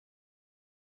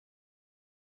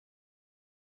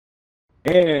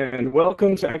And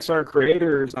welcome to XR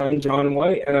Creators. I'm John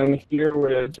White, and I'm here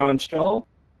with John Schell.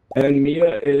 And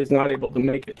Mia is not able to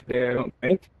make it today, I don't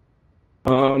think.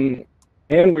 Um,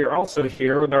 and we're also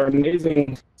here with our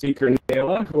amazing speaker,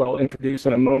 Nayla, who I'll introduce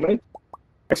in a moment.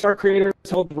 XR Creators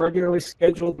hold regularly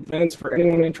scheduled events for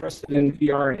anyone interested in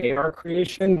VR and AR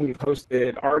creation. We've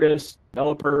hosted artists,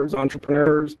 developers,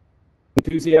 entrepreneurs,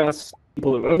 enthusiasts,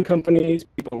 people who own companies,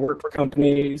 people who work for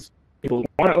companies, people who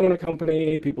want to own a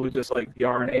company, people who just like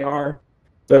VR and AR.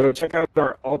 So check out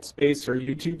our AltSpace or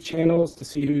YouTube channels to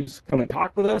see who's come and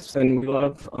talk with us. And we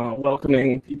love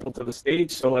welcoming people to the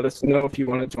stage. So let us know if you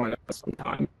want to join us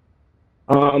sometime.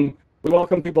 We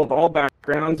welcome people of all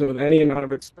backgrounds and with any amount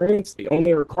of experience. The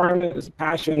only requirement is a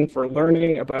passion for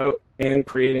learning about and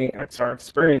creating XR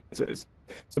experiences.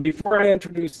 So before I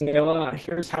introduce Nayla,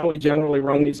 here's how we generally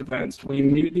run these events. We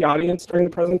mute the audience during the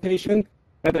presentation.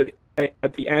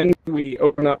 At the end, we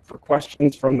open up for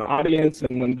questions from the audience,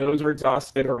 and when those are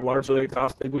exhausted or largely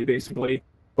exhausted, we basically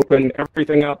open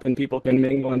everything up and people can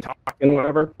mingle and talk and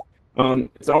whatever.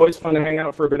 It's always fun to hang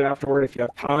out for a bit afterward if you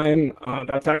have time.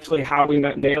 That's actually how we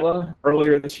met Nayla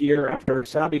earlier this year after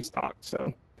Sabi's talk.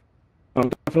 So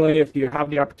definitely, if you have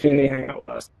the opportunity, hang out with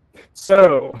us.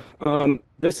 So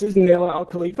this is Nayla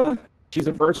Alkhalifa. She's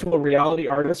a virtual reality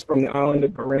artist from the island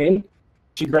of Bahrain.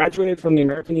 She graduated from the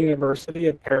American University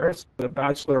of Paris with a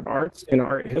Bachelor of Arts in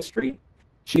Art History.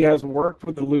 She has worked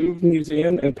with the Louvre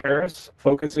Museum in Paris,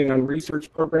 focusing on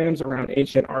research programs around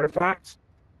ancient artifacts.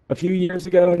 A few years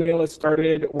ago, Nayla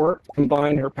started work to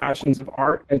combine her passions of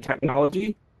art and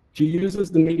technology. She uses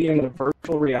the medium of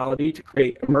virtual reality to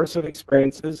create immersive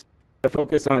experiences that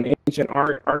focus on ancient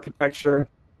art, architecture,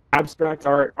 abstract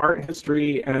art, art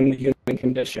history, and the human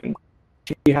condition.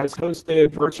 She has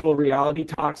hosted virtual reality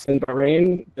talks in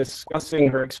Bahrain discussing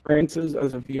her experiences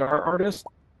as a VR artist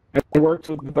and worked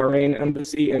with the Bahrain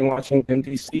Embassy in Washington,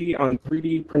 D.C. on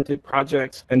 3D printed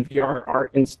projects and VR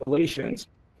art installations.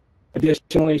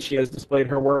 Additionally, she has displayed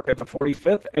her work at the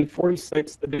 45th and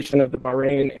 46th edition of the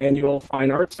Bahrain Annual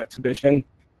Fine Arts Exhibition.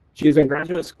 She is in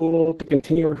graduate school to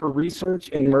continue her research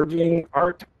in merging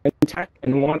art and tech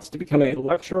and wants to become a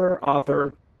lecturer,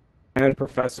 author, and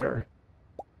professor.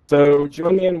 So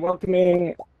join me in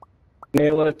welcoming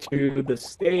Nayla to the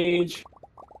stage,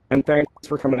 and thanks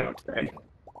for coming out today.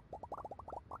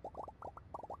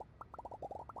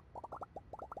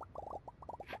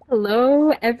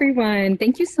 Hello, everyone.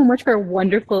 Thank you so much for a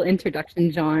wonderful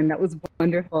introduction, John. That was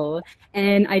wonderful.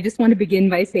 And I just want to begin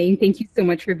by saying thank you so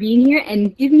much for being here,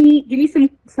 and give me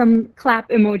some clap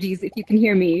emojis if you can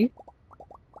hear me.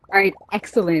 All right,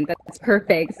 excellent. That's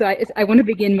perfect. So I want to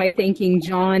begin by thanking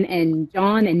John and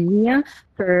Mia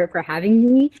for having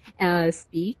me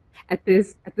speak at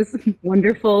this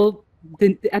wonderful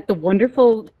at the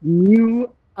wonderful new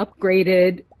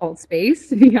upgraded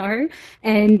AltSpace VR,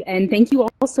 and thank you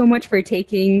all so much for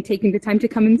taking the time to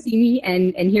come and see me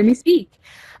and hear me speak.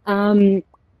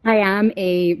 I am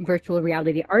a virtual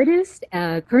reality artist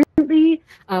currently,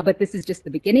 but this is just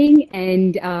the beginning,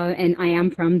 and I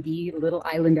am from the little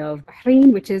island of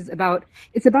Bahrain, which is about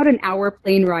an hour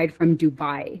plane ride from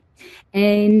Dubai.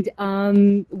 And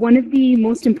one of the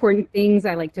most important things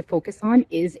I like to focus on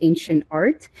is ancient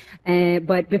art.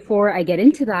 But before I get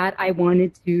into that, I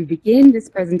wanted to begin this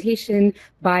presentation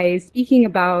by speaking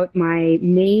about my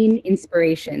main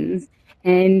inspirations.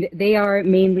 And they are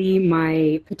mainly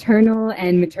my paternal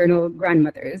and maternal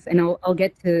grandmothers. And I'll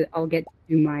get to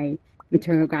my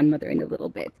maternal grandmother in a little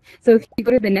bit. So if you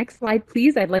go to the next slide,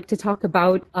 please, I'd like to talk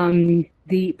about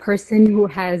the person who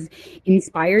has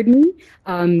inspired me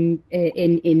in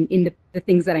the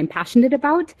things that I'm passionate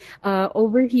about.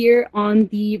 Over here on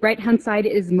the right-hand side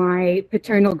is my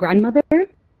paternal grandmother,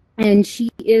 and she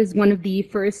is one of the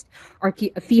first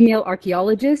female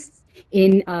archaeologists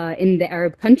in the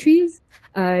Arab countries.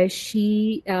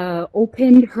 She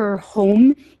opened her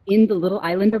home in the little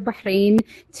island of Bahrain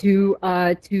to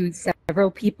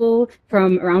several people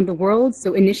from around the world.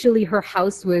 So initially, her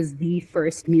house was the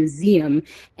first museum,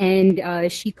 and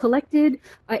she collected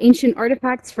ancient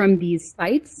artifacts from these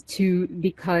sites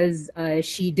because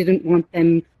she didn't want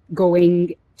them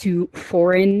going to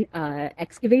foreign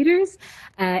excavators.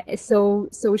 So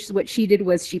what she did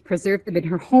was she preserved them in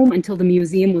her home until the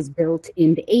museum was built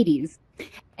in the 80s.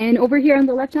 And over here on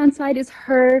the left-hand side is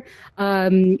her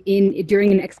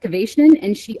during an excavation,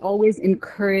 and she always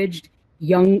encouraged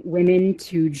young women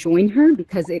to join her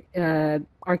because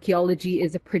archaeology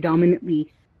is a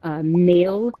predominantly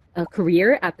male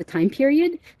career at the time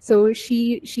period. So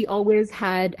she always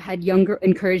had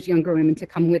encouraged younger women to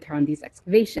come with her on these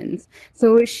excavations.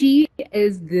 So she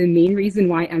is the main reason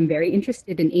why I'm very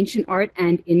interested in ancient art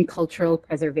and in cultural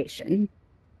preservation.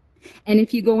 And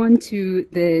if you go on to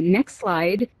the next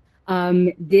slide,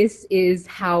 this is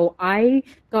how I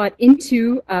got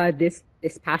into this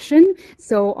passion.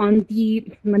 So let me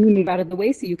move out of the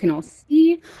way so you can all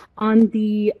see. On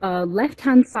the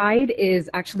left-hand side is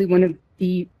actually one of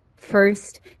the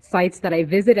first sites that I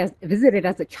visited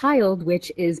as a child,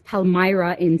 which is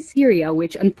Palmyra in Syria,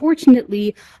 which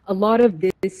unfortunately a lot of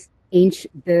this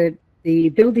the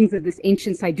buildings of this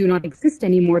ancient site do not exist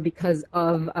anymore because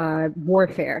of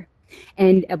warfare.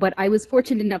 But I was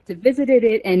fortunate enough to visit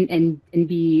it and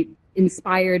be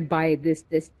inspired by this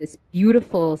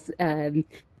beautiful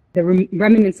the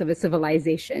remnants of a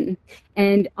civilization.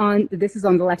 And this is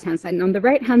on the left hand side, and on the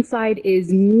right hand side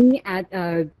is me at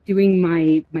doing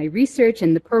my research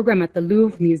and the program at the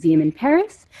Louvre Museum in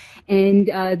Paris. And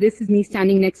this is me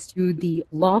standing next to the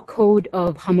Law Code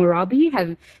of Hammurabi.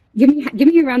 Give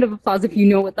me a round of applause if you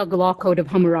know what the Law Code of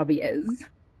Hammurabi is.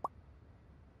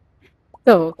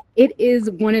 So it is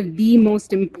one of the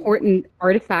most important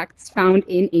artifacts found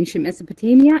in ancient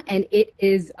Mesopotamia, and it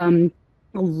is a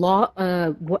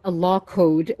law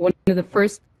code, one of the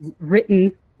first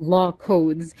written law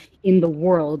codes in the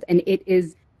world, and it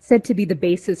is said to be the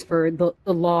basis for the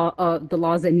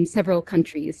laws in several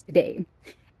countries today.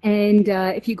 And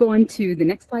if you go on to the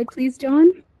next slide, please,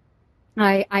 John.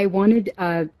 I wanted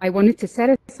to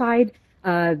set aside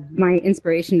my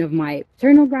inspiration of my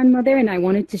paternal grandmother, and I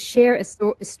wanted to share a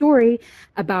story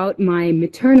about my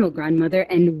maternal grandmother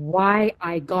and why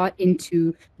I got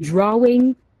into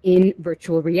drawing in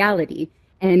virtual reality.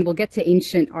 And we'll get to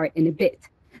ancient art in a bit.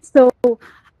 So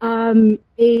an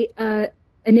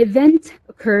event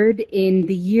occurred in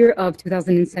the year of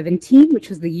 2017, which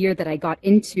was the year that I got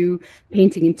into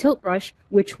painting in tilt brush,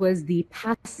 which was the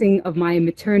passing of my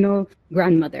maternal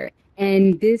grandmother.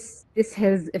 And this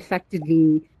has affected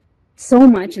me so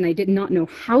much, and I did not know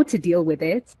how to deal with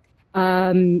it.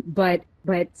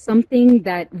 But something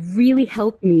that really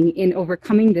helped me in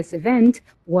overcoming this event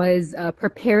was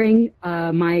preparing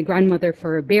my grandmother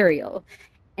for a burial.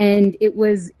 And it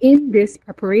was in this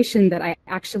preparation that I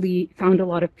actually found a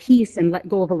lot of peace and let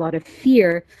go of a lot of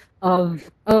fear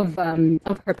of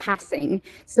her passing.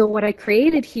 So what I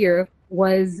created here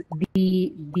was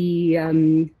the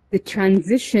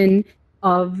transition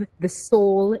of the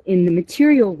soul in the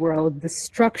material world, the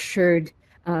structured,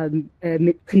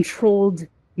 controlled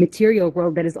material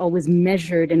world that is always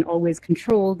measured and always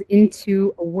controlled,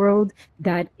 into a world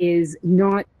that is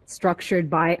not structured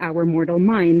by our mortal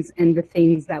minds and the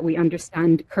things that we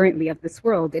understand currently of this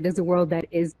world. It is a world that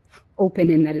is open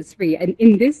and that is free. And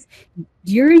in this,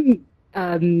 during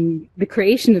the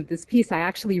creation of this piece, I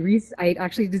actually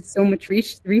did so much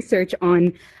research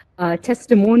on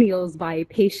testimonials by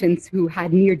patients who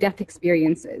had near-death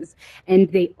experiences,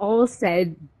 and they all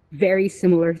said very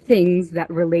similar things that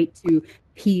relate to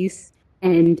peace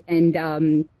and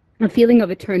a feeling of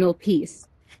eternal peace,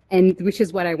 and which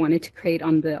is what I wanted to create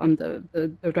on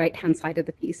the right-hand side of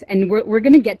the piece. And we're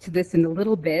going to get to this in a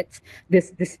little bit,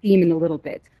 this theme in a little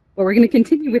bit, but we're going to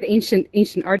continue with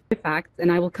ancient artifacts,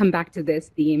 and I will come back to this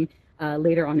theme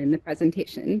later on in the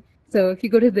presentation. So if you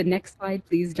go to the next slide,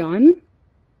 please, John.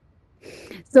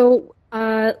 So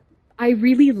I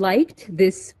really liked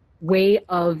this way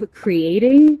of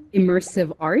creating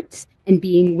immersive art and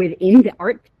being within the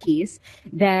art piece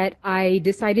that I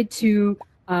decided to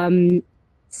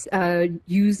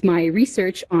use my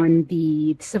research on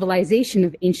the civilization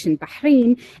of ancient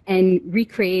Bahrain and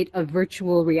recreate a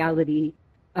virtual reality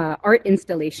art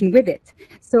installation with it.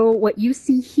 So what you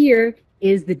see here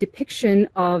is the depiction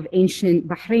of ancient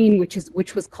Bahrain,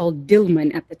 which was called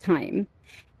Dilmun at the time.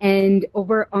 And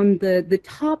over on the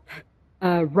top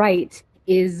right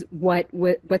is what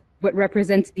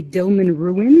represents the Dilmun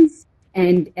ruins.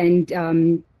 And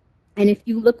if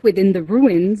you look within the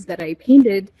ruins that I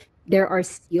painted, there are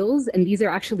seals, and these are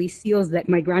actually seals that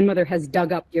my grandmother has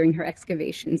dug up during her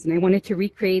excavations. And I wanted to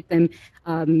recreate them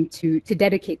to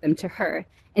dedicate them to her.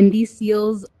 And these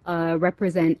seals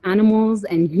represent animals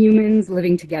and humans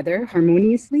living together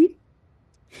harmoniously.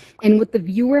 And what the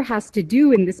viewer has to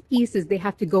do in this piece is they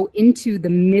have to go into the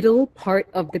middle part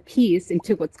of the piece,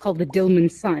 into what's called the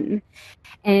Dilmun sun.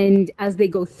 And as they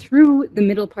go through the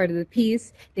middle part of the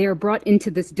piece, they are brought into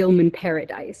this Dilmun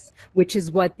paradise, which is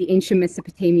what the ancient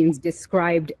Mesopotamians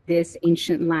described this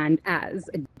ancient land as,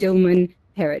 a Dilmun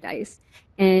paradise.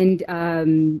 And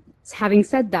having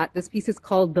said that, this piece is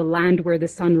called The Land Where the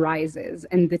Sun Rises.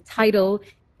 And the title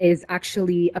is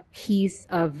actually a piece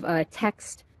of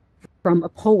text from a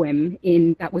poem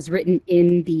that was written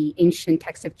in the ancient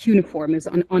text of cuneiform. It was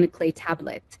on a clay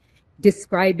tablet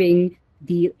describing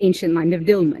the ancient land of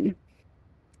Dilmun.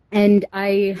 And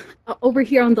over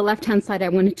here on the left-hand side, I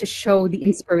wanted to show the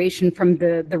inspiration from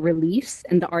the reliefs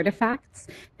and the artifacts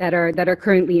that are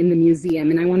currently in the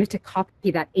museum. And I wanted to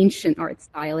copy that ancient art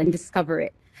style and discover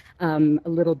it a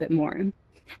little bit more.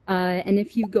 And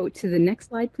if you go to the next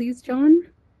slide, please, John.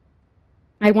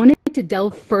 I wanted to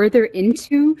delve further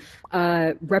into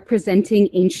representing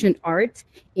ancient art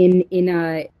in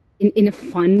a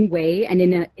fun way and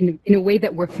in a way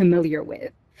that we're familiar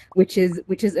with, which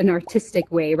is an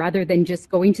artistic way rather than just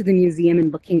going to the museum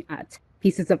and looking at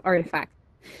pieces of artifacts.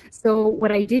 So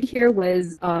what I did here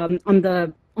was on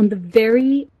the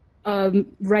very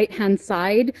right-hand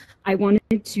side, I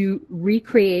wanted to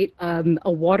recreate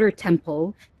a water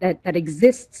temple that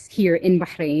exists here in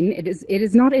Bahrain. It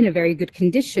is not in a very good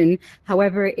condition.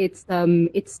 However, it's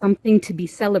something to be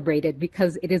celebrated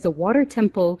because it is a water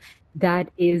temple that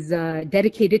is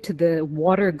dedicated to the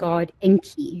water god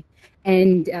Enki.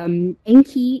 And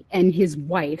Enki and his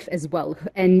wife as well.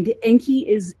 And Enki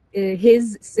is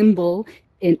his symbol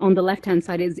on the left-hand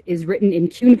side is written in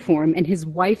cuneiform, and his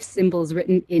wife's symbol is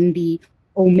written in the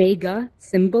omega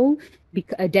symbol,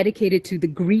 dedicated to the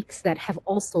Greeks that have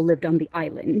also lived on the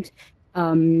island.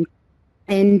 And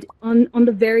on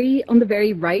the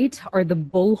very right are the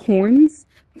bull horns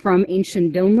from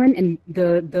ancient Dilmun, and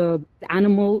the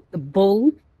animal, the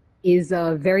bull, is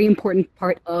a very important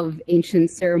part of ancient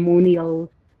ceremonial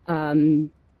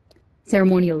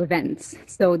events.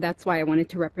 So that's why I wanted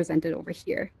to represent it over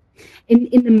here.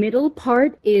 In the middle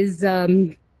part is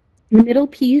the middle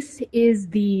piece is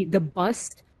the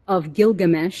bust of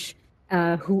Gilgamesh,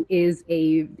 who is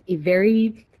a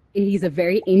very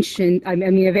ancient, I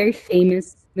mean a very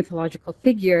famous mythological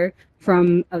figure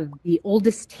from the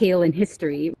oldest tale in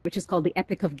history, which is called the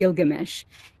Epic of Gilgamesh.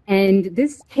 And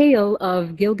this tale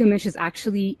of Gilgamesh is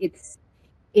actually,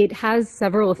 it has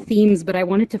several themes, but I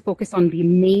wanted to focus on the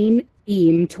main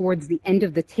theme towards the end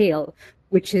of the tale,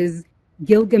 which is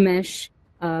Gilgamesh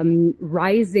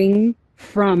rising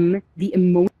from the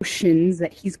emotions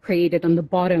that he's created on the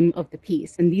bottom of the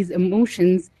piece. And these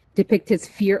emotions depict his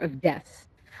fear of death.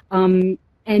 And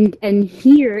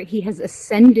here he has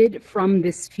ascended from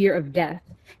this fear of death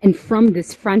and from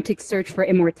this frantic search for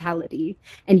immortality.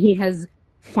 And he has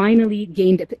finally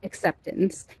gained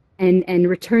acceptance and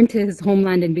returned to his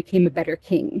homeland and became a better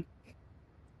king.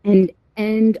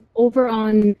 And over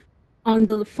on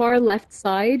the far left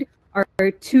side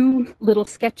are two little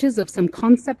sketches of some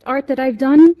concept art that I've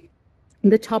done.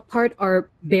 The top part are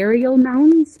burial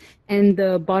mounds, and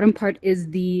the bottom part is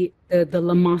the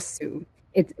lamassu,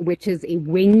 which is a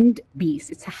winged beast.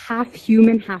 It's a half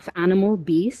human, half animal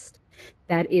beast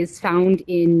that is found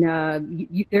in,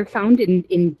 they're found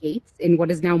in gates in what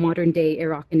is now modern day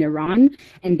Iraq and Iran.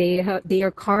 And they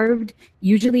are carved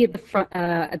usually at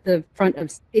the front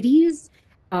of cities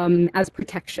as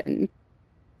protection.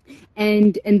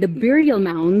 And the burial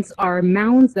mounds are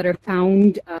mounds that are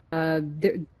found,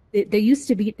 there used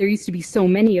to be so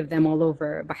many of them all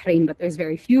over Bahrain, but there's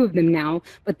very few of them now.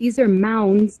 But these are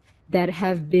mounds that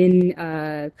have been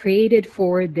created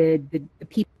for the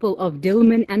people of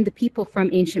Dilmun and the people from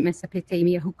ancient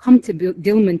Mesopotamia who come to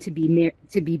Dilmun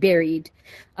to be buried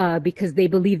because they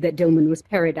believe that Dilmun was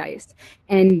paradise.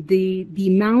 And the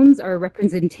mounds are a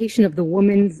representation of the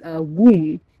woman's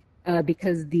womb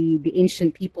because the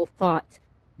ancient people thought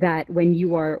that when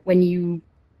you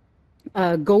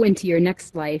go into your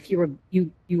next life, you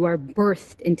are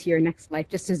birthed into your next life,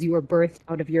 just as you were birthed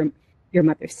out of your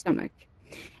mother's stomach.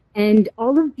 And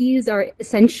all of these are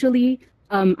essentially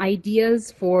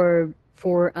ideas for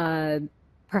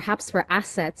perhaps for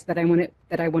assets that I want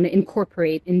to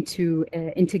incorporate into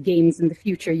games in the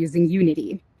future using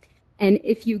Unity. And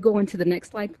if you go on to the next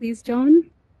slide, please, John.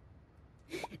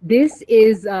 This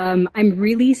is, I'm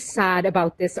really sad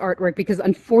about this artwork because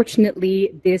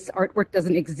unfortunately this artwork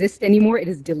doesn't exist anymore. It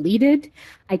is deleted.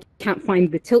 I can't find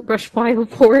the tilt brush file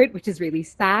for it, which is really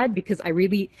sad because I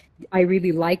really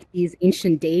like these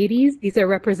ancient deities. These are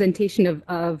representation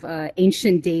of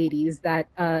ancient deities that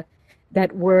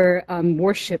were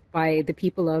worshipped by the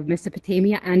people of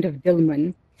Mesopotamia and of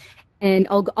Dilmun. And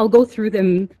I'll go through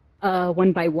them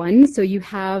one by one. So you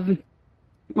have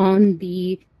on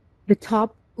the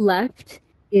top left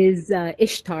is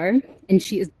Ishtar, and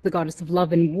she is the goddess of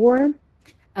love and war.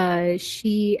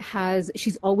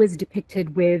 She's always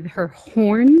depicted with her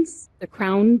horns, the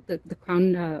crown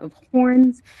of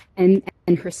horns, and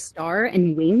her star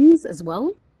and wings as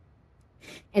well.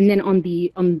 And then on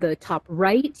the top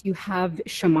right, you have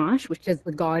Shamash, which is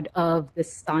the god of the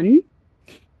sun.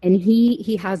 And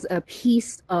he has a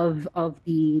piece of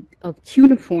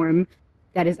cuneiform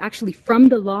that is actually from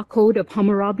the law code of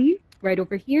Hammurabi, right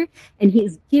over here. And he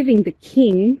is giving the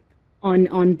king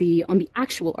on the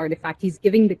actual artifact, he's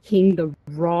giving the king the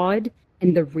rod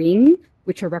and the ring,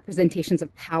 which are representations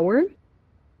of power.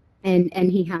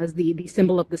 And he has the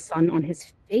symbol of the sun on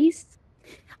his face.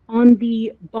 On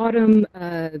the bottom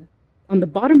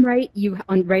right,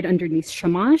 right underneath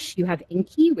Shamash, you have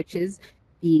Enki, which is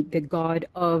the god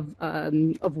of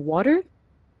water.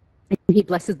 And he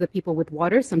blesses the people with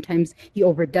water. Sometimes he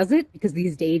overdoes it because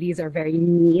these deities are very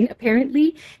mean,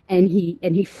 apparently, and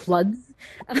he floods,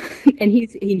 and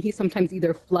he sometimes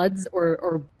either floods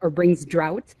or brings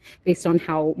drought based on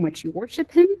how much you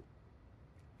worship him.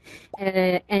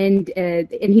 And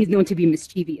he's known to be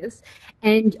mischievous.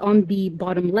 And on the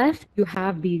bottom left, you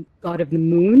have the god of the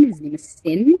moon. His name is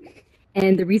Sin.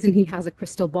 And the reason he has a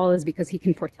crystal ball is because he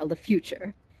can foretell the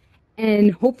future.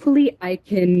 And hopefully I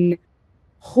can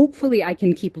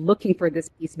keep looking for this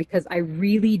piece, because I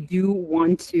really do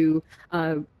want to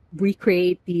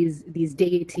recreate these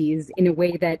deities in a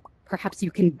way that perhaps you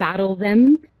can battle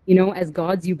them. You know, as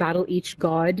gods, you battle each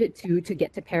god to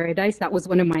get to paradise. That was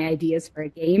one of my ideas for a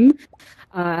game.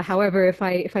 However, if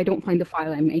I don't find the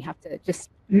file, I may have to just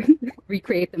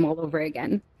recreate them all over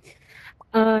again.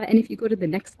 And if you go to the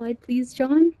next slide, please,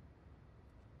 John.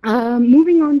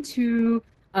 Moving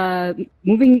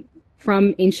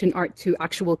from ancient art to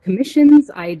actual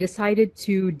commissions, I decided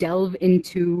to delve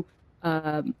into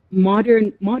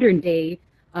modern day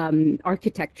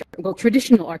architecture, well,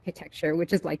 traditional architecture,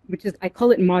 which is I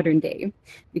call it modern day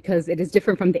because it is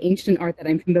different from the ancient art that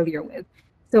I'm familiar with.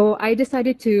 So I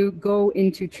decided to go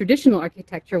into traditional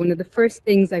architecture. One of the first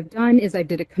things I've done is I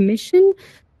did a commission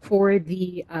for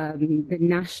the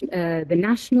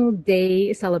National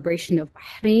Day celebration of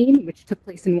Bahrain, which took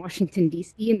place in Washington,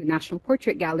 D.C. in the National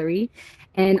Portrait Gallery.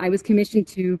 And I was commissioned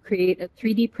to create a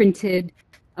 3D printed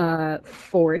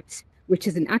fort, which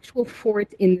is an actual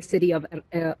fort in the city of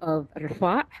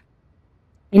Rafah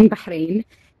in Bahrain.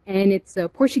 And it's a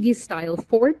Portuguese style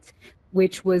fort,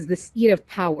 which was the seat of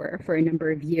power for a number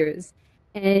of years.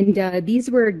 And these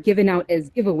were given out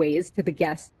as giveaways to the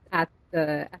guests at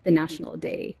the National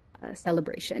Day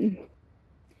celebration.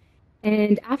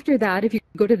 And after that, if you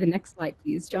go to the next slide,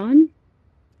 please, John.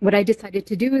 What I decided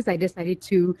to do is I decided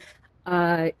to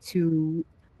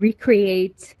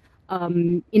recreate,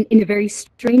 in a very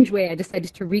strange way, I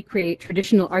decided to recreate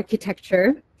traditional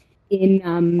architecture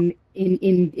in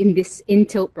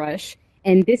tilt brush.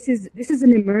 And this is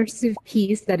an immersive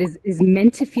piece that is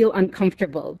meant to feel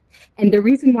uncomfortable. And the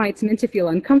reason why it's meant to feel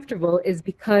uncomfortable is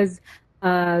because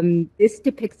this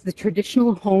depicts the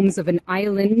traditional homes of an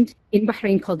island in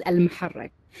Bahrain called Al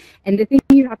Muharraq. And the thing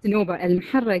you have to know about Al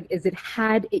Muharraq is it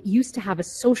used to have a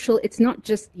social, it's not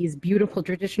just these beautiful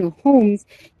traditional homes,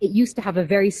 it used to have a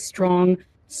very strong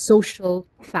social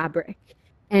fabric.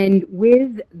 And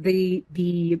with the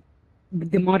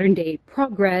modern day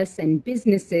progress and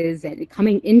businesses and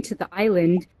coming into the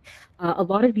island, a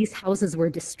lot of these houses were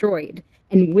destroyed.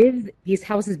 And with these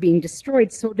houses being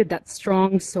destroyed, so did that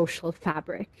strong social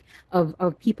fabric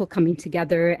of people coming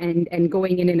together and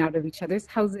going in and out of each other's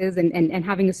houses and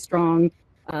having a strong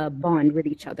bond with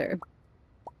each other.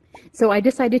 So I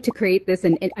decided to create this,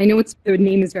 and I know the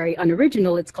name is very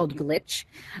unoriginal, it's called Glitch,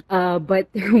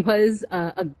 but there was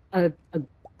a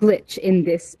glitch in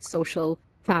this social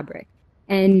fabric.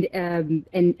 And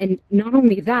not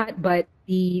only that, but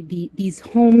these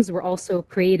homes were also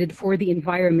created for the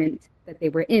environment that they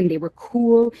were in. They were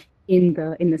cool in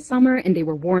the summer and they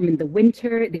were warm in the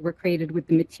winter. They were created with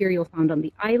the material found on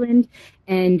the island,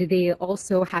 and they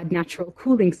also had natural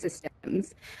cooling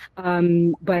systems.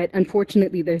 But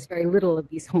unfortunately, there's very little of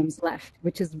these homes left,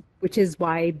 which is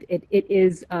why it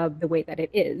is the way that it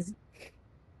is.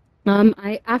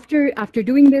 After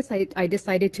doing this, I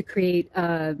decided to create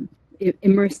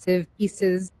immersive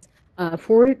pieces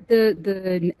for the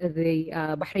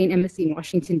Bahrain Embassy in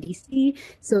Washington, D.C.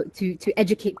 So to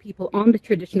educate people on the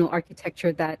traditional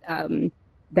architecture that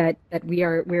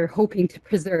we're hoping to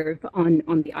preserve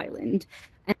on the island.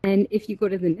 And if you go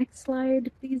to the next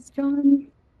slide, please, John.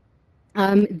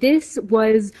 This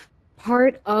was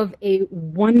part of a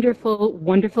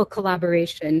wonderful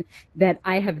collaboration that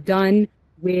I have done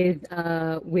with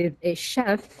a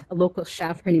chef, a local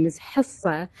chef. Her name is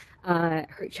Hessa. Her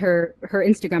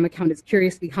Instagram account is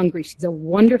Curiously Hungry. She's a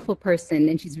wonderful person,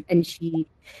 and she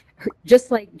just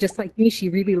like me, she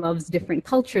really loves different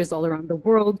cultures all around the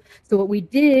world. So what we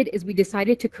did is we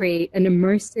decided to create an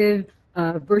immersive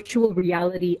virtual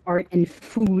reality art and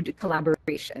food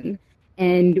collaboration.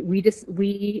 And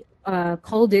we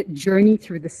called it Journey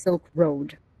Through the Silk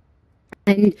Road.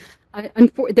 And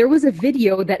there was a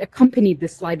video that accompanied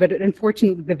this slide, but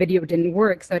unfortunately the video didn't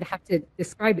work, so I'd have to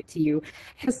describe it to you.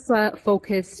 Chef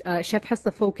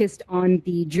Hessa focused on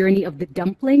the journey of the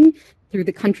dumpling through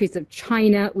the countries of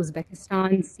China,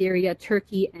 Uzbekistan, Syria,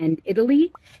 Turkey, and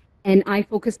Italy. And I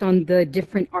focused on the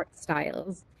different art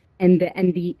styles and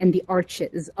the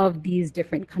arches of these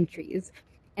different countries.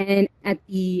 And at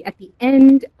the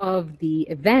end of the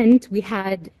event, we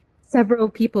had several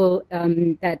people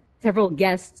several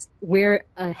guests wear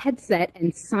a headset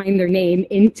and sign their name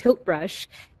in Tiltbrush,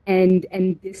 and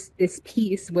this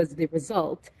piece was the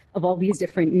result of all these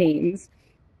different names.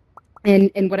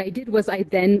 And what I did was I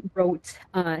then wrote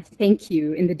thank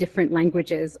you in the different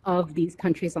languages of these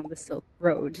countries on the Silk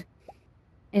Road.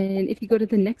 And if you go to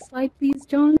the next slide, please,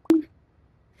 John.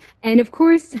 And of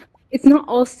course, it's not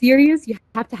all serious. You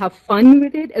have to have fun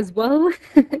with it as well.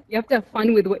 You have to have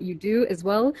fun with what you do as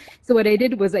well. So what I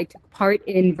did was I took part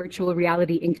in Virtual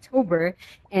Reality Inktober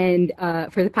and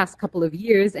for the past couple of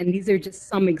years, and these are just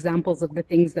some examples of the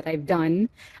things that I've done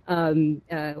during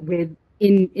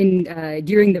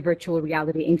the Virtual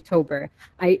Reality Inktober.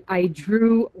 I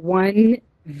drew one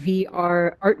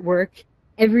VR artwork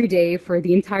every day for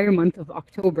the entire month of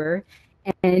October.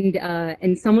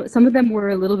 And some of them were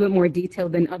a little bit more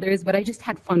detailed than others, but I just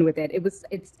had fun with it.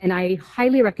 And I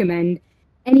highly recommend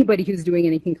anybody who's doing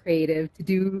anything creative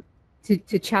to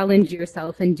challenge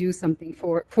yourself and do something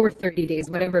for 30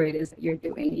 days, whatever it is that you're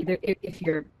doing, either if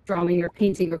you're drawing or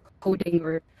painting or coding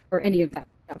or any of that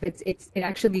stuff. It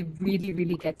actually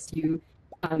really gets you,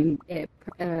 it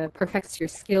perfects your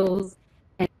skills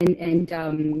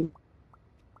and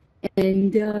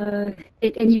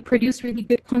you produce really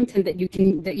good content that you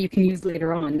can use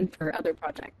later on for other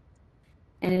projects.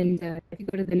 And if you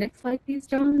go to the next slide, please,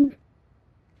 John.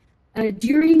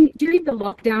 During the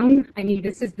lockdown, I mean,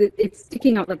 it's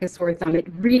sticking out like a sore thumb. It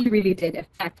really did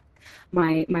affect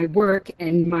my work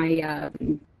and my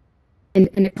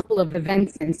and a couple of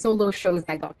events and solo shows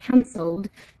that got canceled.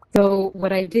 So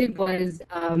what I did was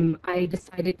I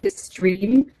decided to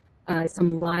stream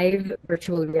some live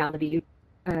virtual reality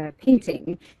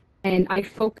painting, and I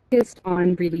focused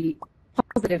on really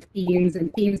positive themes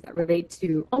and themes that relate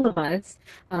to all of us,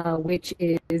 which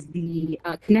is the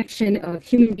connection of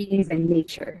human beings and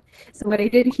nature. So what I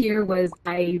did here was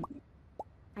I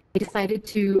decided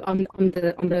to on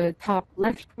the top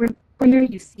left corner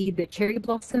you see the cherry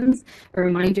blossoms, a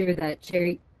reminder that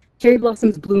cherry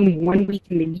blossoms bloom 1 week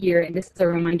in the year, and this is a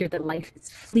reminder that life is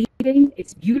fleeting.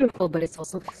 It's beautiful, but it's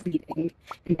also fleeting,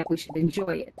 and that we should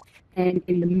enjoy it. And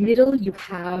in the middle, you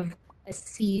have a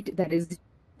seed that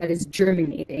is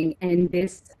germinating, and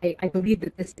this I believe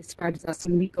that this describes us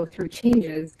when we go through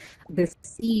changes. This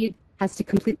seed has to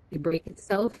completely break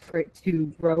itself for it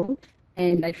to grow,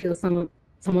 and I feel some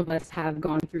of us have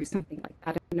gone through something like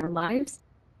that in our lives.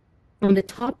 On the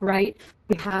top right,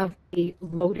 we have a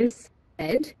lotus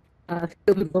bed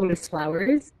filled with lotus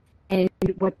flowers. And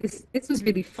what this was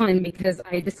really fun because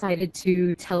I decided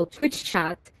to tell Twitch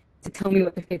chat to tell me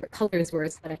what their favorite colors were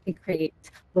so that I can create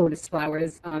lotus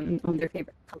flowers on their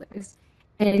favorite colors.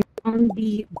 And on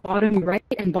the bottom right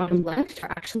and bottom left are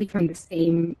actually from the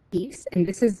same piece. And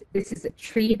this is a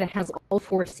tree that has all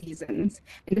 4 seasons.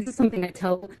 And this is something I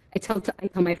tell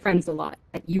my friends a lot,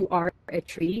 that you are a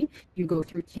tree. You go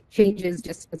through changes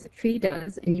just as a tree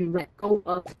does, and you let go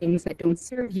of things that don't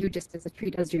serve you just as a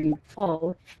tree does during the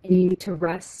fall. And you need to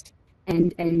rest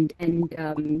and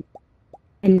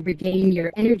regain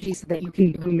your energy so that you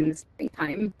can bloom in the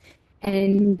springtime.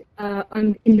 And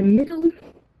in the middle,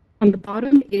 on the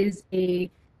bottom is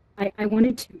I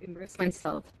wanted to immerse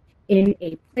myself in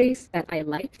a place that I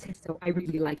liked. So I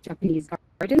really like Japanese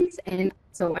gardens. And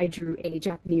so I drew a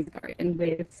Japanese garden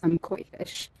with some koi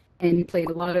fish and played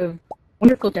a lot of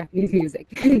wonderful Japanese music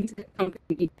to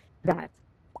accompany that.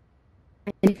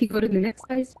 And if you go to the next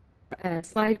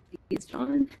slide, please,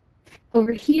 John.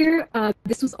 Over here,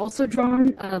 this was also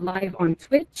drawn live on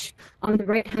Twitch. On the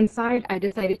right-hand side, I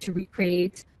decided to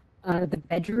recreate the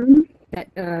bedroom.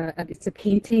 It's a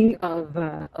painting of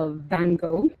Van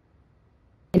Gogh,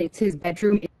 and it's his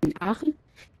bedroom in Arles.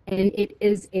 And it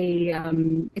is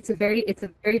it's a very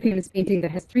famous painting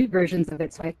that has 3 versions of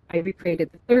it. So I recreated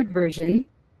the 3rd version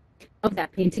of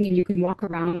that painting, and you can walk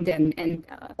around and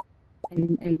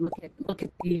look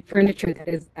at the furniture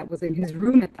that was in his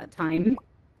room at that time.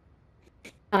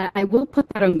 I will put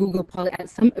that on Google Poly.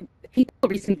 Some people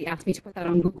recently asked me to put that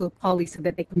on Google Poly so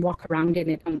that they can walk around in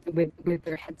it with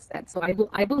their headset. So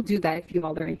I will do that if you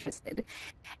all are interested.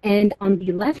 And on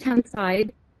the left hand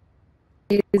side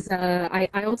is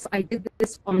I did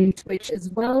this on Twitch as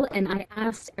well, and I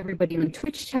asked everybody on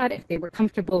Twitch chat if they were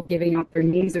comfortable giving out their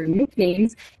names or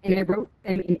nicknames, and I wrote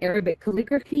them in Arabic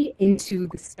calligraphy into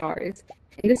the stars.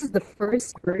 And this is the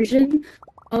first version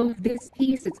of this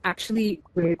piece. It actually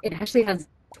has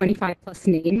 25 plus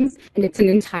names, and it's an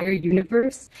entire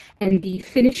universe. And the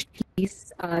finished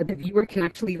piece, the viewer can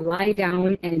actually lie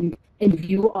down and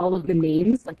view all of the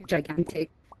names like a gigantic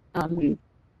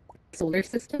solar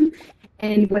system.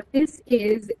 And what this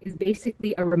is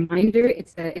basically a reminder.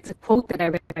 It's a quote that I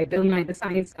read by Bill Nye the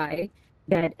Science Guy,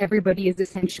 that everybody is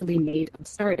essentially made of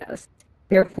stardust.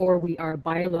 Therefore, we are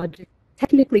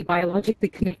technically biologically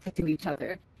connected to each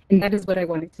other. And that is what I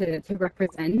wanted to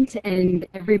represent. And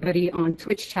everybody on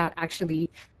Twitch chat actually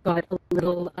got a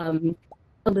little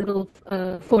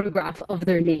photograph of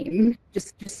their name,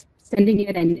 just sending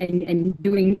it and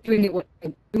doing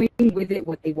with it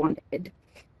what they wanted.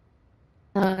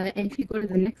 And if you go to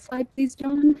the next slide, please,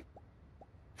 John.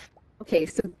 Okay,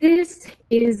 so this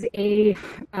is a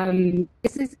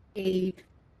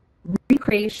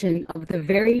recreation of the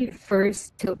very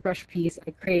first tilt brush piece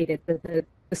I created, the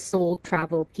soul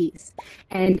travel piece,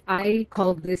 and I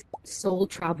called this soul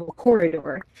travel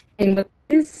corridor. And what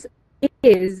this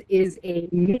is a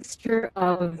mixture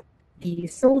of the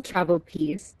soul travel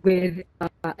piece with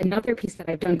another piece that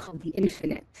I've done called the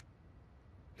infinite.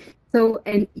 So,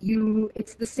 and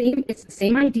it's the same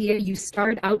idea. You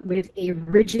start out with a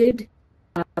rigid,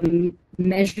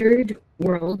 measured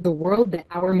world, the world that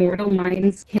our mortal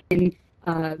minds can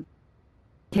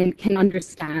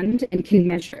understand and can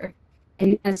measure.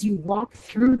 And as you walk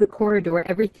through the corridor,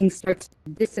 everything starts to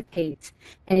dissipate,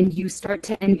 and you start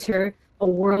to enter a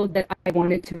world that I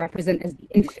wanted to represent as the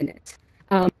infinite.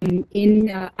 I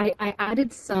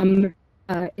added some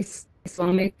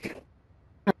Islamic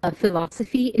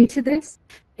philosophy into this,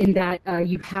 in that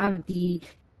you have the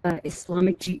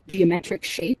Islamic geometric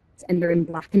shapes, and they're in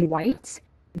black and white.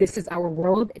 This is our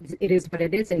world. It is what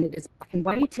it is, and it is black and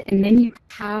white. And then you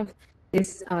have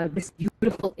this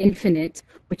beautiful infinite,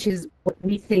 which is what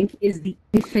we think is the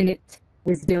infinite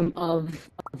wisdom of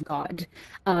God,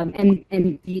 and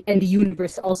the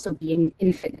universe also being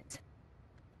infinite.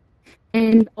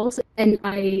 And also, in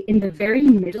the very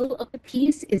middle of the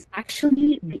piece is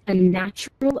actually a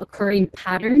natural occurring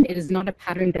pattern. It is not a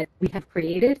pattern that we have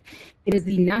created. It is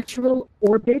the natural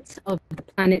orbit of the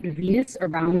planet Venus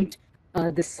around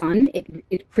the sun.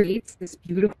 It creates this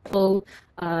beautiful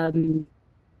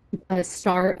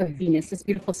star of Venus, this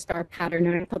beautiful star pattern.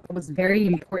 And I thought that was very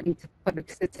important to put,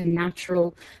 because it's a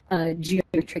natural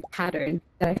geometric pattern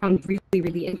that I found really,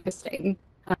 really interesting.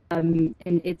 And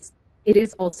it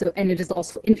is also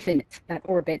infinite, that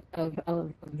orbit of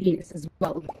Venus as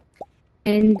well.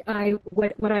 And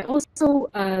what I also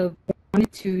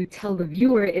wanted to tell the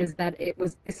viewer is that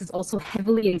this is also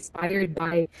heavily inspired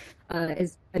by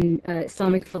an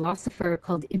Islamic philosopher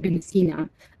called Ibn Sina.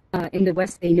 In the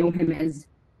West, they know him as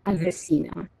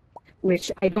Avicenna,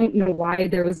 which I don't know why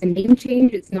there was a name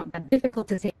change. It's not that difficult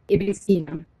to say Ibn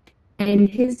Sina. And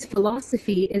his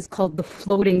philosophy is called the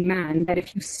floating man, that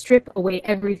if you strip away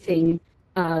everything,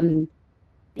 as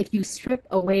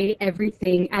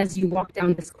you walk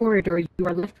down this corridor, you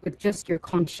are left with just your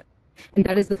conscience. And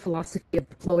that is the philosophy of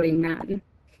the floating man.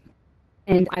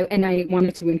 And I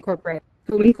wanted to incorporate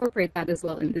that as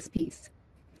well in this piece.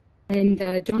 And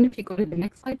John, if you go to the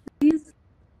next slide, please.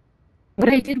 What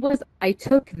I did was I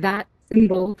took that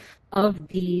symbol of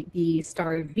the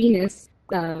star of Venus,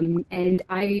 and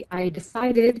I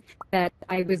decided that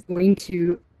I was going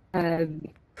to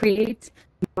create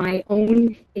my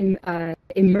own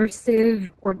immersive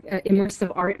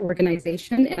art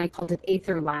organization, and I called it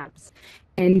Aether Labs.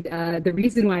 And the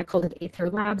reason why I called it Aether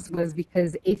Labs was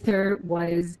because Aether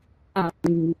is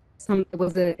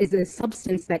a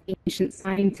substance that ancient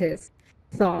scientists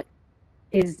thought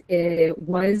it's a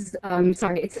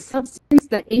substance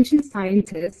that ancient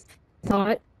scientists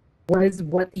thought was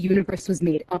what the universe was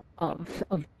made up of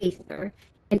aether.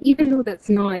 And even though that's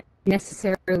not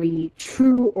necessarily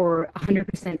true or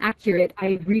 100% accurate,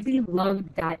 I really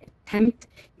loved that attempt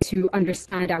to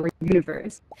understand our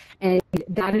universe. And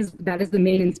that is the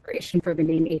main inspiration for the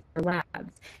name Aether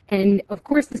Labs. And of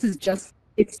course, it's just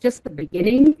the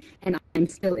beginning, and I'm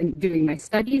still doing my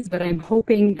studies, but I'm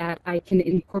hoping that I can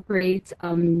incorporate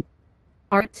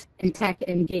art and tech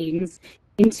and games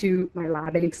into my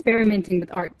lab, and experimenting with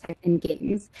art, tech, and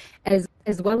games, as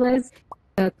well as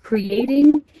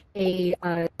creating a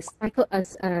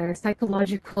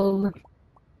psychological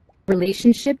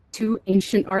relationship to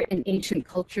ancient art and ancient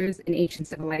cultures and ancient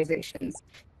civilizations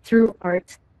through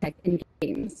art, tech, and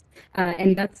games.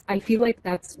 And I feel like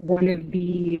that's one of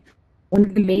the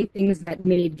main things that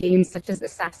made games such as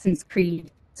Assassin's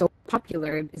Creed so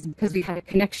popular, is because we had a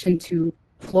connection to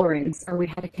Florence, or we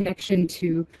had a connection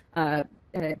to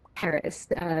Paris,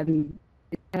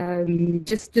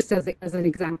 just as an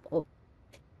example.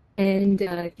 And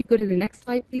if you go to the next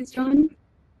slide, please, John.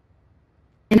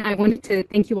 And I wanted to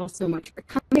thank you all so much for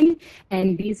coming.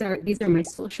 And these are my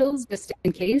socials, just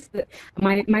in case. But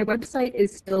my website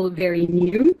is still very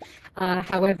new.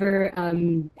 However,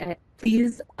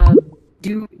 please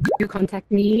do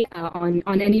contact me on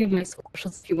any of my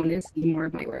socials if you want to see more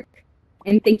of my work.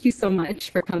 And thank you so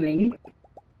much for coming.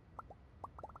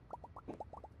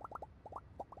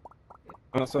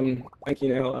 Awesome. Thank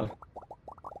you, Nayla.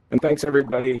 And thanks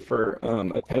everybody for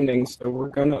attending. So we're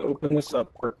gonna open this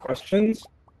up for questions.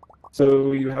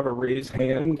 So you have a raised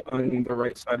hand on the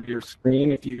right side of your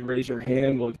screen. If you raise your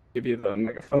hand, we'll give you the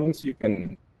megaphone so you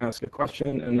can ask a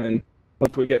question. And then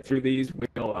once we get through these,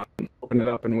 we'll open it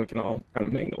up and we can all kind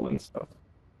of mingle and stuff.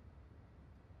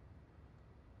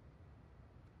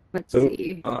 Let's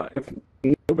see. If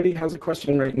nobody has a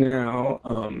question right now,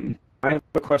 I have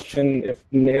a question. If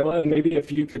Nayla, maybe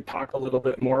if you could talk a little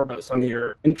bit more about some of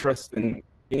your interest in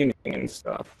gaming and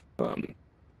stuff,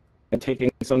 and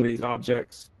taking some of these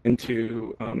objects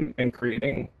into and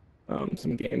creating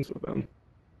some games with them.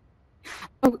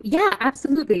 Oh yeah,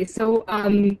 absolutely. So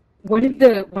one of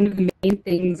the main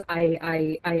things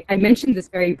I mentioned this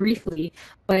very briefly,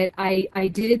 but I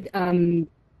did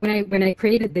when I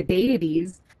created the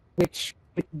deities, which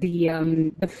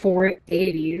the four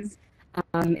deities,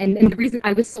 and the reason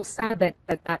I was so sad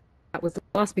that was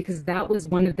lost, because that was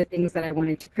one of the things that I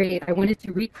wanted to create. I wanted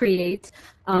to recreate,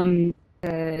 and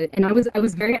I was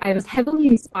heavily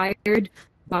inspired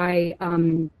by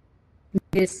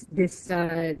this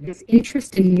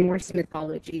interest in Norse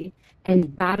mythology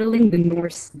and battling the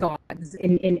Norse gods,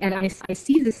 and I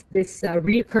see this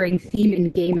reoccurring theme in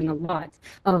gaming a lot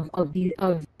of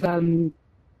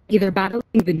either battling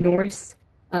the Norse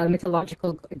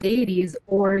mythological deities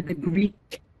or the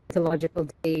Greek mythological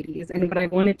deities. And what I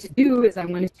wanted to do is I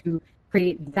wanted to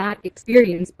create that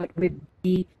experience, but with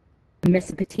the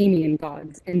Mesopotamian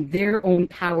gods and their own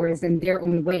powers and their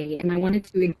own way. And I wanted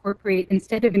to incorporate,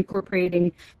 instead of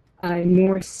incorporating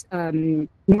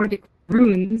Nordic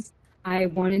runes, I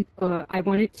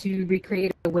wanted to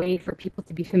recreate a way for people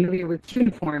to be familiar with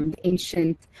cuneiform,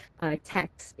 ancient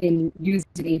texts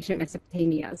used in ancient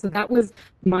Mesopotamia. So that was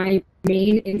my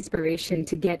main inspiration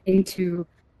to get into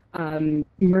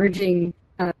merging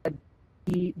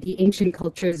the ancient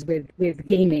cultures with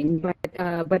gaming,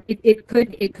 but it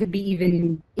could be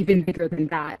even bigger than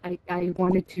that. I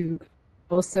wanted to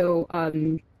also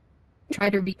try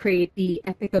to recreate the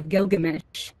Epic of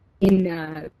Gilgamesh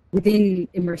within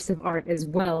immersive art as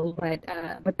well, but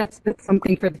that's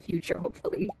something for the future,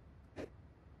 hopefully.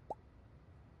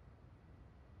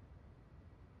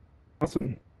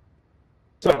 Awesome.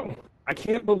 So I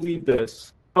can't believe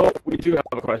this. Oh, we do have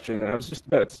a question. I was just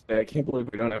about to say, I can't believe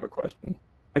we don't have a question.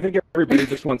 I think everybody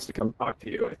just wants to come talk to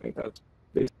you. I think that's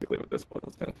basically what this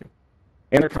boils down to.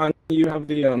 Andercon, you have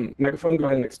the megaphone. Go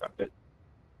ahead and accept it.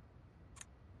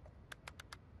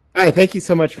 Hi, thank you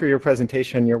so much for your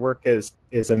presentation. Your work is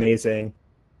amazing.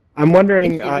 I'm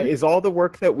wondering, is all the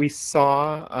work that we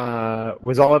saw,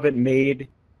 was all of it made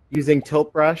using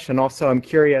Tilt Brush? And also, I'm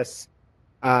curious,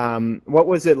 what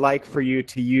was it like for you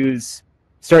to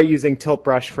start using Tilt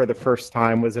Brush for the first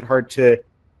time? Was it hard to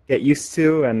get used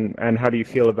to, and how do you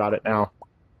feel about it now?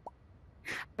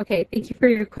 Okay, thank you for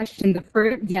your question. The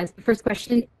first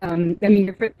question,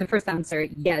 the first answer,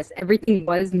 yes, everything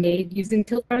was made using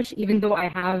Tilt Brush, even though I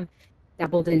have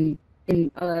dabbled in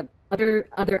other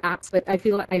apps, but I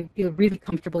feel really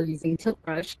comfortable using Tilt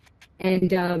Brush.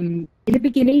 And in the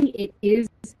beginning, it is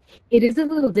a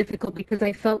little difficult, because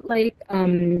I felt like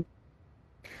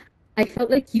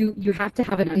you have to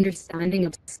have an understanding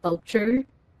of sculpture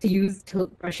to use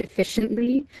Tilt Brush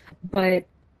efficiently, but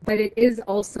it is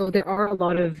also, there are a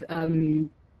lot of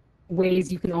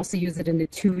ways you can also use it in a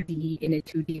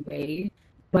 2D way.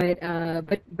 But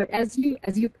as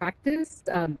you practice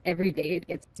every day, it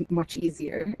gets much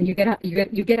easier, and you get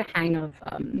a hang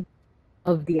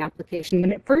of the application.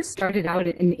 When it first started out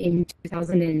in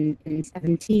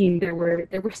 2017, there were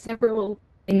several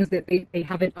things that they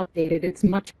haven't updated. It's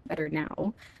much better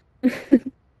now.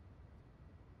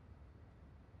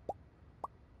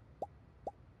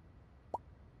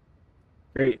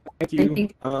 Great, thank you.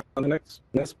 The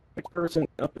next person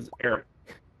up is Eric.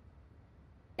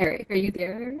 Eric, are you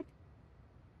there?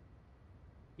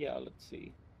 Yeah, let's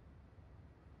see.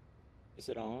 Is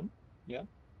it on? Yeah.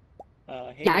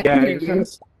 Hey. Yeah, I can hear you.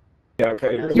 Yeah,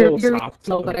 okay. You're a You're little really soft.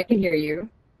 slow, but I can hear you.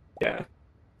 Yeah.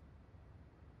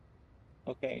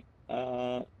 Okay.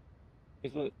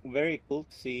 It was very cool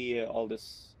to see all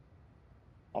this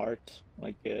art,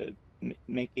 like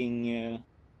making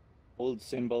old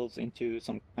symbols into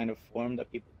some kind of form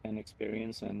that people can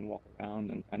experience and walk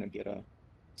around and kind of get a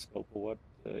scope of what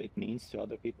it means to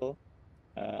other people.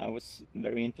 I was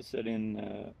very interested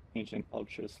in ancient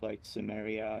cultures like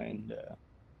Sumeria and,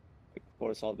 like, of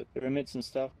course, all the pyramids and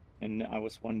stuff. And I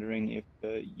was wondering if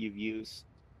you've used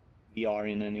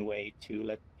VR in any way to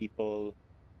let people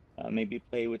maybe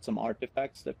play with some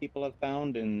artifacts that people have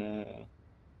found in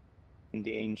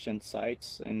the ancient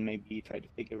sites, and maybe try to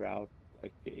figure out,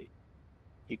 like,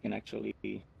 you can actually,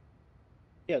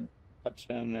 yeah, touch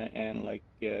them and like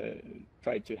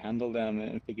try to handle them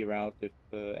and figure out if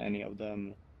any of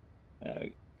them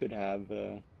could have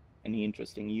any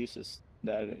interesting uses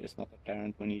that is not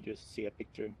apparent when you just see a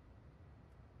picture.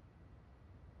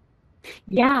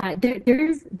 Yeah,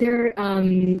 there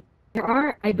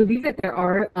are, I believe that there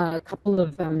are a couple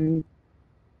of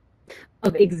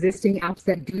existing apps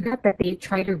that do that, that they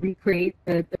try to recreate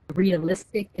the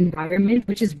realistic environment,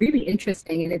 which is really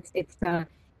interesting, and it's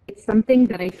something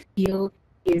that I feel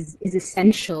is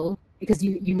essential, because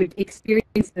you would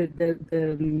experience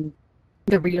the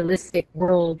realistic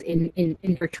world in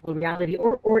virtual reality,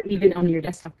 or even on your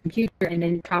desktop computer, and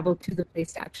then travel to the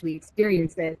place to actually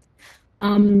experience it.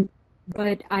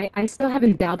 But I still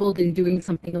haven't dabbled in doing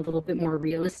something a little bit more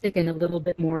realistic and a little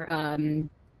bit more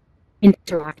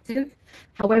interactive.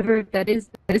 However, that is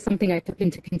something I took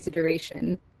into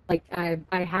consideration. Like I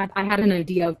had an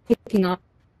idea of picking up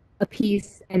a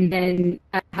piece and then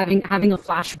having a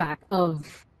flashback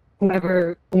of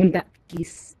whoever owned that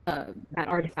piece, that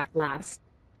artifact last,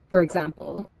 for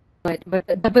example. But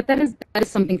that is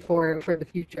something for the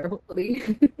future, hopefully.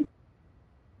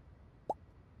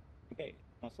 Okay,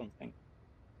 awesome, thanks.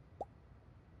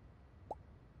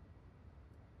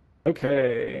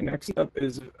 Okay, next up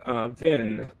is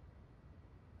Vin.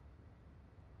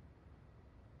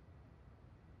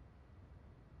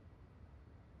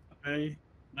 Hey,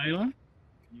 Nayla, can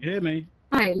you hear me?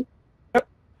 Hi.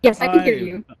 Yes, I can hear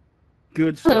you.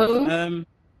 Good stuff. Hello.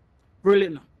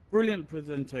 Brilliant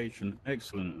presentation.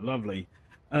 Excellent, lovely.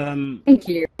 Thank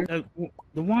you. The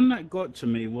one that got to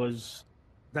me was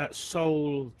that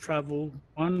soul travel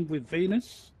one with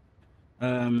Venus.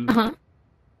 Uh-huh.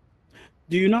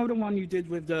 Do you know the one you did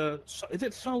with is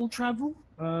it soul travel?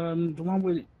 The one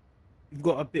with, you've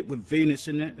got a bit with Venus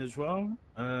in it as well.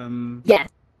 Yes,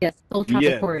 soul travel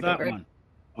Yeah, corridor. that one.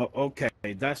 Oh, okay,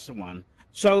 that's the one.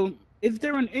 So, is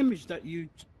there an image that you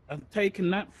have taken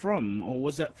that from, or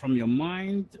was that from your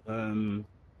mind? And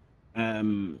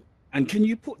can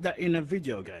you put that in a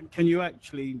video game? Can you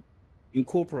actually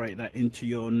incorporate that into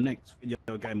your next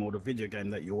video game, or the video game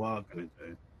that you are going to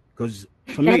do? Because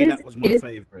for me, that was my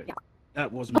favorite. Yeah. That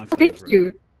was my favorite. Thank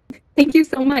you. Thank you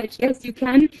so much. Yes, you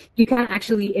can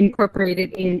actually incorporate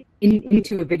it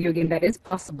into a video game. That is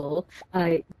possible.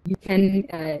 You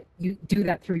can you do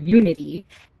that through Unity,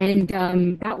 and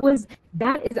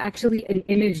that is actually an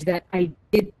image that I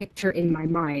did picture in my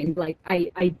mind. Like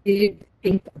I did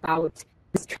think about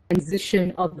this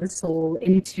transition of the soul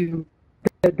into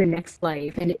the next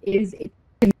life, and to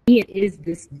me it is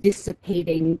this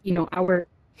dissipating, it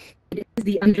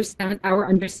is our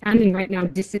understanding right now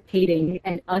dissipating,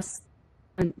 and us,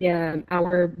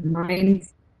 our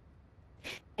minds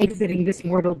exiting this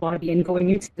mortal body and going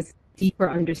into this deeper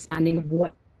understanding of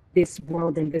what this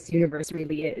world and this universe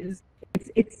really is.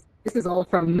 This is all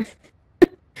from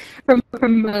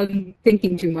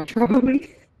thinking too much,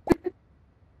 probably.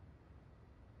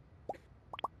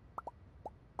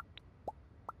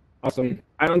 Awesome.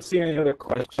 I don't see any other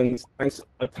questions. Thanks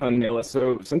a ton, Nayla.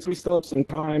 So since we still have some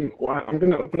time, I'm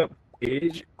going to open up the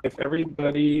stage. If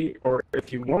everybody, or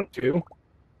if you want to,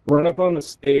 run up on the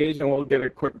stage and we'll get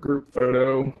a quick group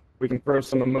photo. We can throw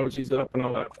some emojis up and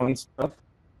all that fun stuff.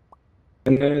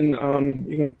 And then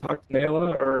you can talk to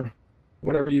Nayla or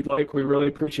whatever you'd like. We really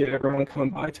appreciate everyone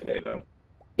coming by today, though.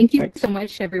 Thank you so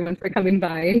much, everyone, for coming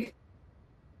by.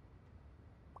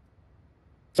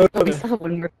 So we still have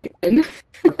one more question.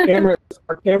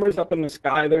 our camera's up in the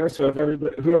sky there, so if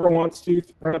whoever wants to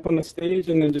run up on the stage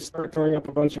and then just start throwing up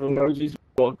a bunch of emojis,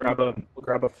 we'll grab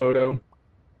a photo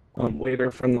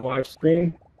later from the live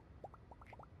stream.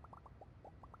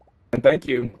 And thank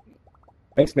you.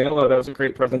 Thanks, Nayla. That was a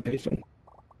great presentation.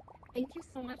 Thank you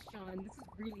so much, John. This is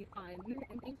really fun.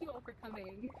 And thank you all for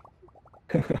coming.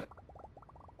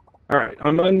 All right,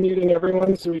 I'm unmuting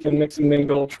everyone so we can mix and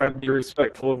mingle, try to be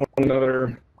respectful of one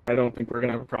another. I don't think we're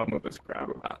going to have a problem with this crowd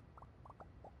with that.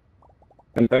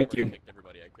 And thank you. I picked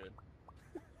everybody I could.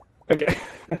 Okay.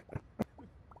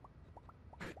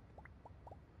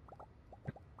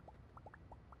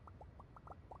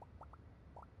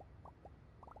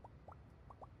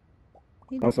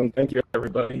 Awesome. Thank you,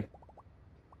 everybody.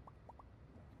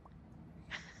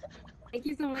 Thank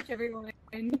you so much, everyone.